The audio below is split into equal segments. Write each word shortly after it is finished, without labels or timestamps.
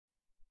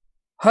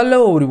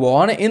Hello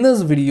everyone, in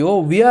this video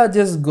we are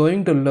just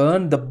going to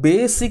learn the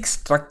basic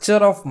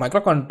structure of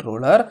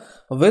microcontroller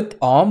with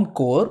ARM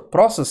core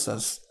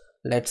processors.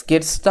 Let's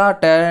get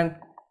started.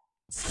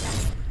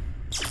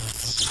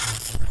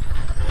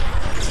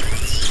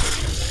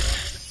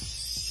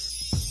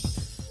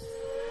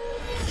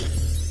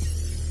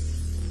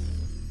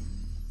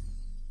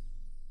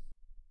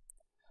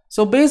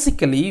 So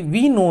basically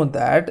we know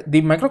that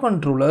the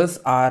microcontrollers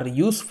are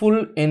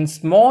useful in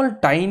small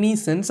tiny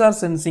sensor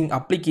sensing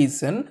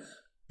application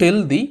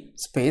till the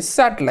space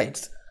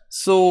satellites.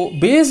 So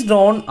based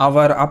on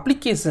our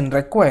application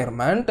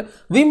requirement,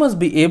 we must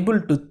be able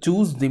to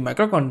choose the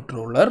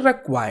microcontroller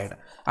required.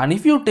 And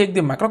if you take the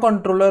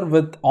microcontroller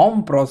with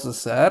ARM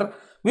processor,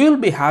 we will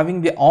be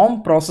having the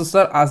ARM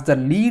processor as the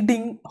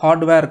leading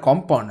hardware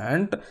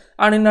component,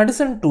 and in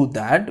addition to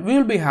that we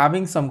will be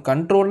having some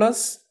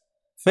controllers,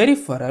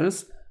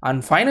 peripherals,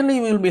 and finally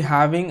we will be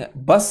having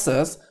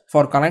buses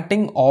for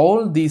connecting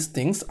all these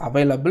things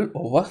available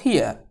over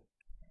here.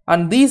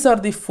 And these are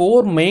the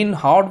four main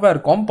hardware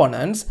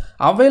components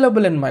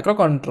available in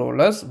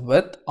microcontrollers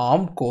with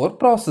ARM core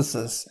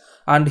processors.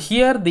 And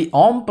here the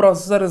ARM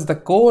processor is the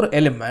core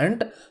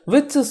element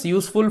which is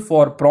useful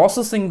for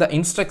processing the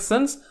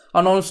instructions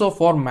and also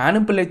for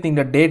manipulating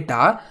the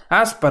data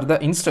as per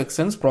the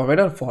instructions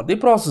provided for the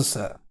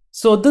processor.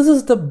 So this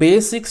is the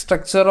basic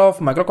structure of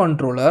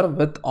microcontroller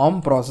with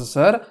ARM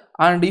processor,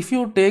 and if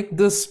you take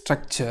this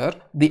structure,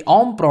 the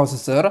ARM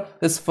processor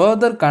is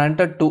further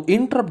connected to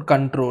interrupt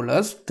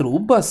controllers through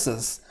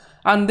buses,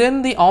 and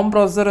then the ARM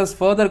processor is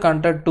further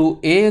connected to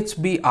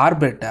AHB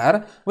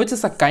arbiter, which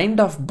is a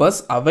kind of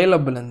bus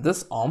available in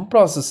this ARM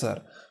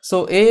processor.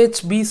 So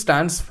AHB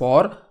stands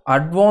for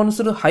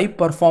Advanced High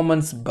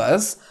Performance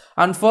Bus,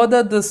 and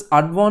further this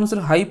Advanced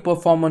High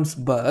Performance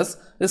Bus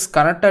is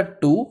connected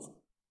to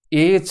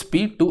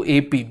AHP to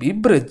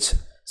APB bridge.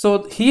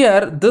 So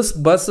here this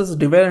bus is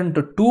divided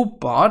into two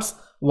parts,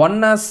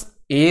 one as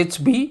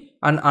AHB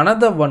and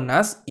another one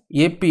as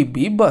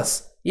APB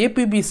bus.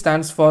 APB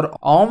stands for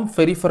ARM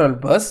Peripheral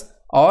Bus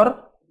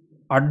or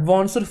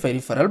Advanced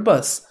Peripheral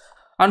Bus.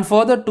 And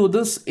further to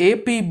this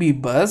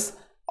APB bus,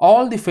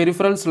 all the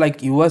peripherals like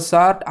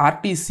USART,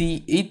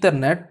 RTC,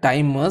 Ethernet,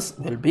 timers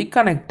will be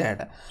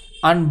connected.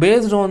 And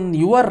based on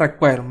your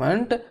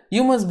requirement,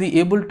 you must be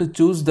able to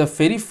choose the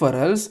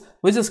peripherals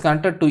which is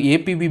connected to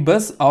APB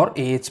bus or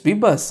AHB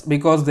bus,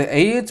 because the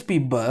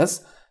AHB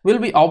bus will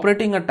be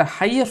operating at a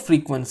higher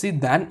frequency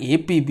than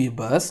APB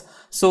bus.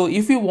 So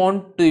if you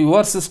want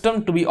your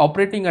system to be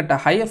operating at a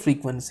higher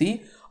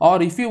frequency,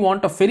 or if you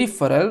want a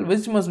peripheral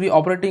which must be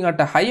operating at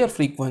a higher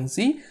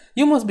frequency,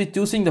 you must be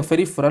choosing the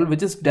peripheral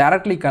which is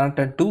directly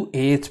connected to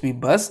AHB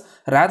bus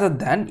rather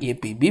than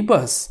APB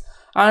bus.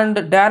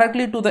 And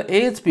directly to the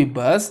AHB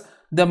bus,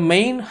 the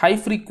main high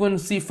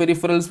frequency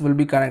peripherals will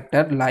be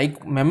connected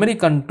like memory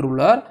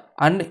controller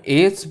and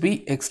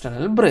AHB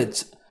external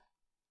bridge.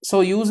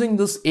 So using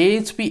this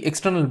AHB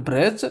external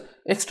bridge,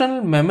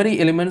 external memory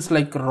elements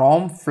like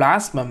ROM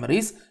flash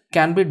memories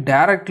can be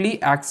directly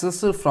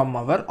accessed from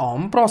our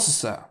ARM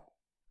processor.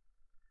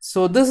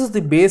 So this is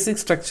the basic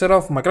structure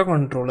of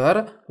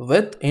microcontroller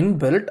with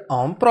inbuilt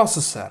ARM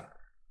processor.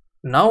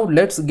 Now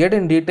let's get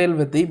in detail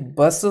with the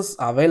buses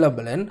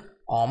available in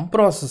ARM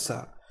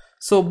processor.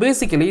 So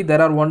basically there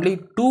are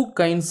only two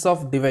kinds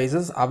of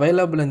devices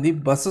available in the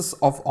buses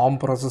of ARM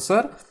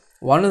processor.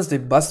 One is the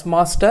bus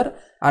master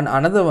and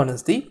another one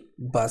is the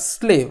bus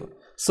slave.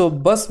 So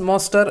bus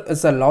master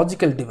is a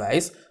logical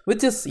device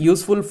which is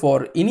useful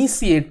for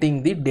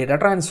initiating the data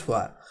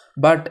transfer.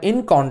 But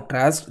in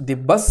contrast, the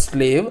bus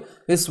slave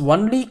is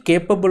only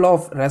capable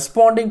of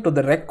responding to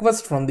the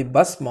request from the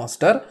bus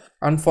master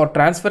and for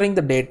transferring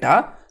the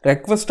data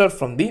requested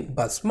from the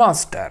bus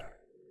master.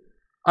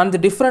 And the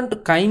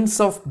different kinds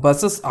of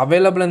buses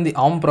available in the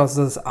ARM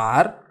processors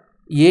are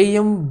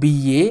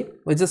AMBA,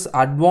 which is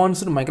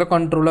Advanced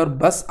Microcontroller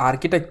Bus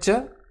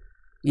Architecture,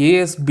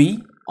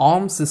 ASB,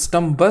 ARM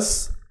System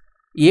Bus,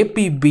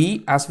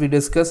 APB, as we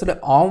discussed,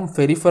 ARM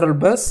Peripheral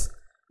Bus,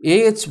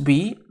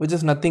 AHB, which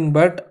is nothing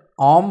but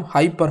ARM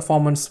High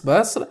Performance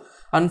Bus,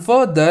 and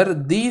further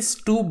these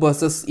two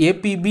buses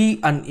APB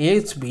and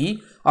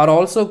AHB are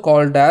also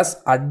called as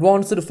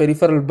Advanced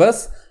Peripheral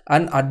Bus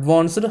and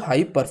Advanced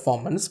High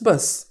Performance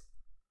Bus.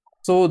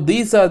 So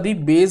these are the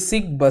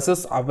basic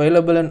buses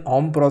available in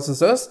ARM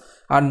processors,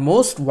 and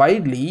most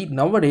widely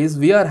nowadays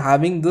we are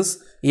having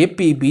this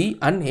APB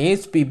and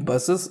AHB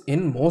buses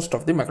in most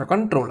of the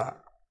microcontroller.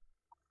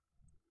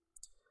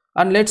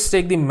 And let's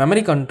take the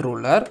memory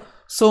controller.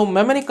 So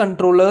memory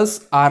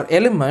controllers are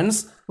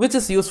elements which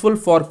is useful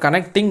for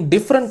connecting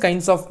different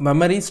kinds of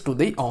memories to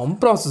the ARM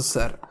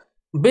processor.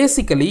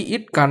 Basically,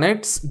 it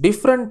connects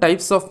different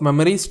types of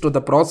memories to the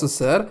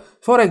processor.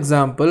 For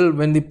example,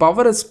 when the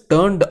power is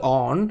turned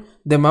on,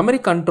 the memory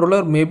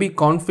controller may be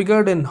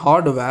configured in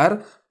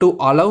hardware to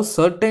allow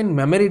certain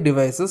memory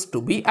devices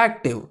to be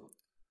active.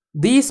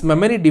 These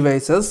memory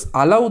devices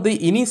allow the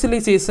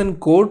initialization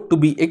code to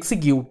be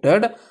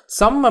executed.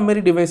 Some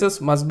memory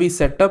devices must be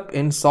set up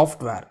in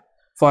software.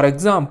 For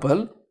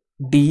example,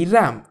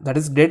 DRAM, that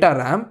is data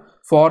RAM,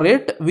 For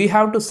it, we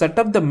have to set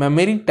up the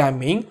memory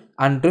timing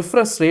and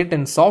refresh rate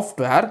in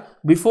software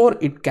before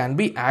it can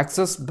be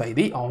accessed by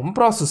the ARM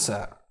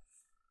processor.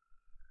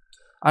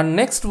 And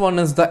next one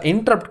is the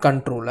interrupt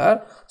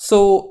controller.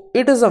 So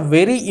it is a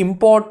very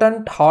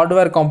important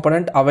hardware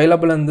component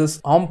available in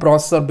this ARM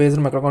processor based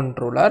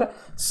microcontroller.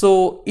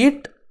 So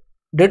it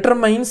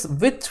determines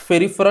which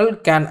peripheral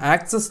can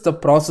access the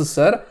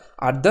processor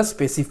at the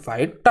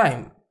specified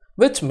time,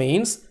 which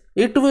means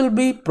it will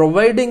be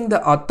providing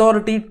the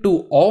authority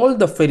to all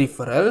the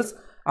peripherals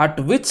at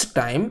which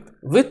time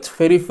which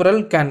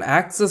peripheral can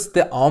access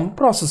the ARM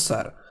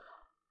processor.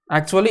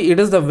 Actually, it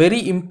is the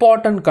very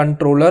important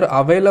controller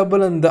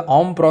available in the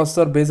ARM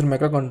processor based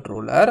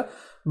microcontroller,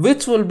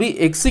 which will be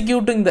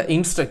executing the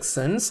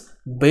instructions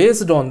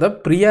based on the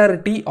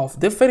priority of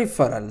the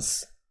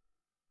peripherals.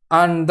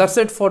 And that's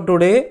it for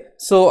today.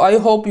 So I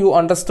hope you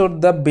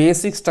understood the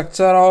basic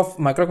structure of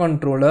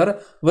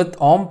microcontroller with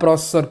ARM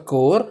processor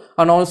core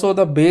and also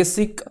the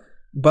basic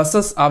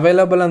buses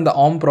available in the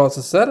ARM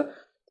processor.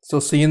 So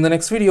see you in the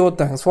next video.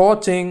 Thanks for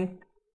watching.